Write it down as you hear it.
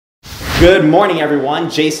Good morning,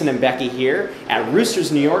 everyone. Jason and Becky here at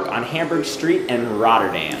Roosters New York on Hamburg Street in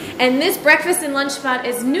Rotterdam. And this breakfast and lunch spot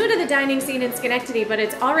is new to the dining scene in Schenectady, but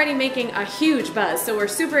it's already making a huge buzz. So we're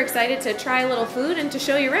super excited to try a little food and to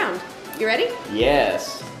show you around. You ready?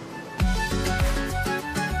 Yes.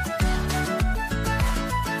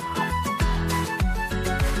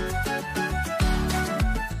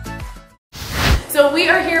 So we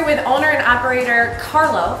are here with owner and operator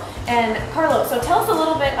Carlo. And Carlo, so tell us a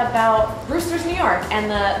little bit about Roosters New York and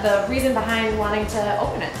the reason behind wanting to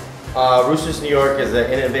open it. Roosters New York is an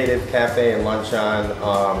innovative cafe and luncheon.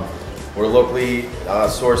 We're locally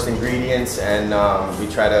sourced ingredients, and we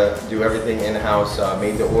try to do everything in-house,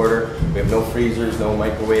 made to order. We have no freezers, no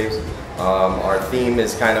microwaves. Our theme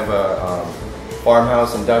is kind of a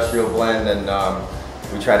farmhouse industrial blend, and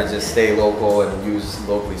we try to just stay local and use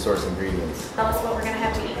locally sourced ingredients. Tell us what we're going to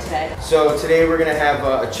have to eat today. So today we're going to have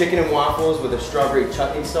a chicken and waffles with a strawberry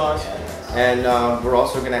chutney sauce, and we're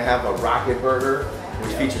also going to have a rocket burger,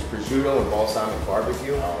 which features prosciutto and balsamic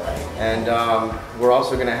barbecue. And we're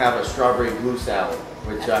also going to have a strawberry blue salad,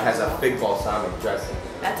 which has a fig balsamic dressing.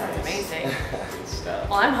 That sounds amazing.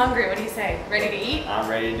 Well, I'm hungry. What do you say? Ready to eat? I'm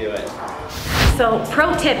ready to do it. So,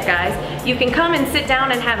 pro tip, guys, you can come and sit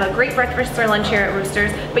down and have a great breakfast or lunch here at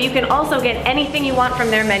Roosters, but you can also get anything you want from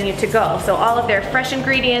their menu to go. So all of their fresh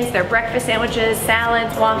ingredients, their breakfast sandwiches,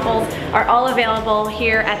 salads, waffles, are all available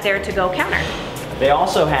here at their to-go counter. They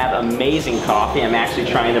also have amazing coffee. I'm actually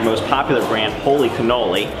trying their most popular brand, Holy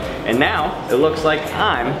Cannoli. And now, it looks like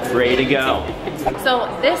I'm ready to go.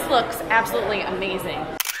 So this looks absolutely amazing.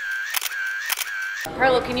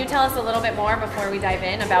 Carlo, can you tell us a little bit more before we dive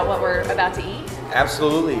in about what we're about to eat?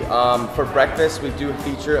 Absolutely. For breakfast, we do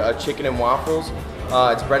feature a chicken and waffles.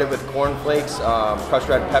 It's breaded with cornflakes, crushed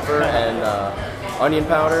red pepper, and onion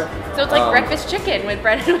powder. So it's like breakfast chicken with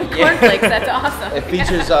breaded with cornflakes. That's awesome. It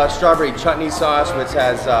features strawberry chutney sauce, which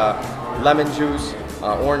has lemon juice,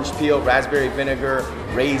 orange peel, raspberry vinegar,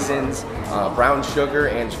 raisins, brown sugar,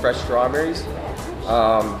 and fresh strawberries.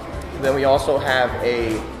 Then we also have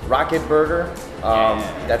a rocket burger.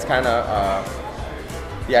 That's kind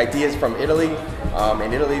of, the idea is from Italy.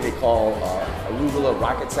 In Italy they call arugula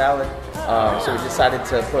rocket salad. So we decided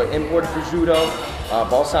to put imported prosciutto,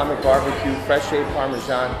 balsamic barbecue, fresh shaved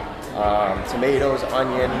parmesan, tomatoes,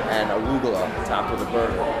 onion, and arugula on top of the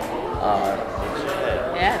burger.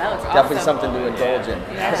 Yeah, that was awesome. Definitely something to indulge in.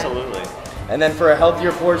 Yeah. Absolutely. And then for a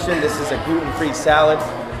healthier portion, this is a gluten-free salad.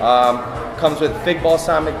 Comes with fig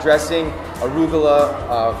balsamic dressing,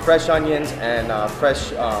 arugula, fresh onions, and fresh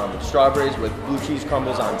strawberries with blue cheese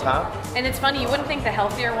crumbles on top. And it's funny, you wouldn't think the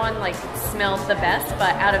healthier one like smells the best,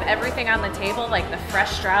 but out of everything on the table, like the fresh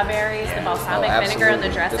strawberries, the balsamic vinegar, and the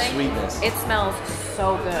dressing, the sweetness, it smells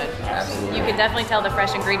so good. Absolutely. You can definitely tell the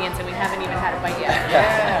fresh ingredients, and we haven't even had a bite yet.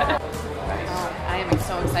 Yeah. I am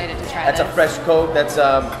so excited to try That's this. a fresh Coke. That's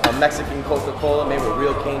a Mexican Coca-Cola made with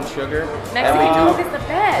real cane sugar. Mexican Coke is the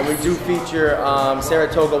best. And we do feature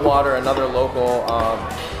Saratoga water, another local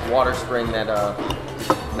water spring that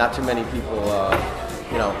not too many people,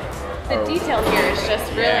 you know. The detail here is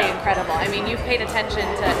just really incredible. I mean, you've paid attention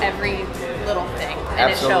to every little thing,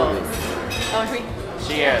 and Absolutely. it shows. Oh,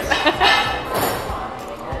 Cheers.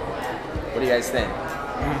 What do you guys think?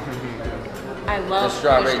 I love the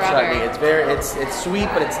strawberry chutney. It's sweet,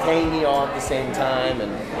 but it's tangy all at the same time.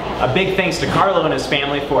 And A big thanks to Carlo and his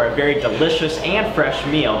family for a very delicious and fresh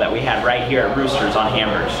meal that we had right here at Roosters on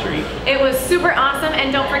Hamburg Street. It was super awesome,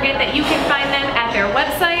 and don't forget that you can find them at their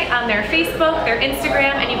website, on their Facebook, their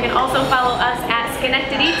Instagram, and you can also follow us at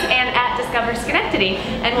Schenectady and at Discover Schenectady.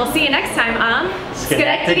 And we'll see you next time on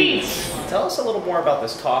Schenectady. Tell us a little more about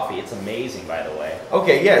this coffee. It's amazing, by the way.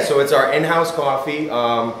 okay, yeah. So it's our in-house coffee.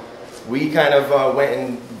 We kind of went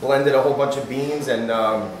and blended a whole bunch of beans, and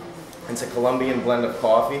it's a Colombian blend of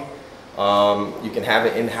coffee. You can have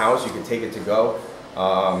it in-house, you can take it to go.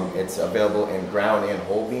 It's available in ground and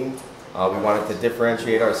whole bean. We wanted to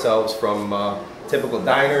differentiate ourselves from typical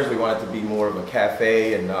diners. We wanted to be more of a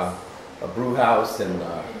cafe and a brew house, and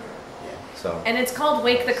so. And it's called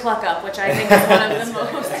Wake the Cluck Up, which I think is one of the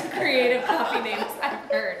most creative coffee names I've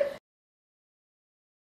heard.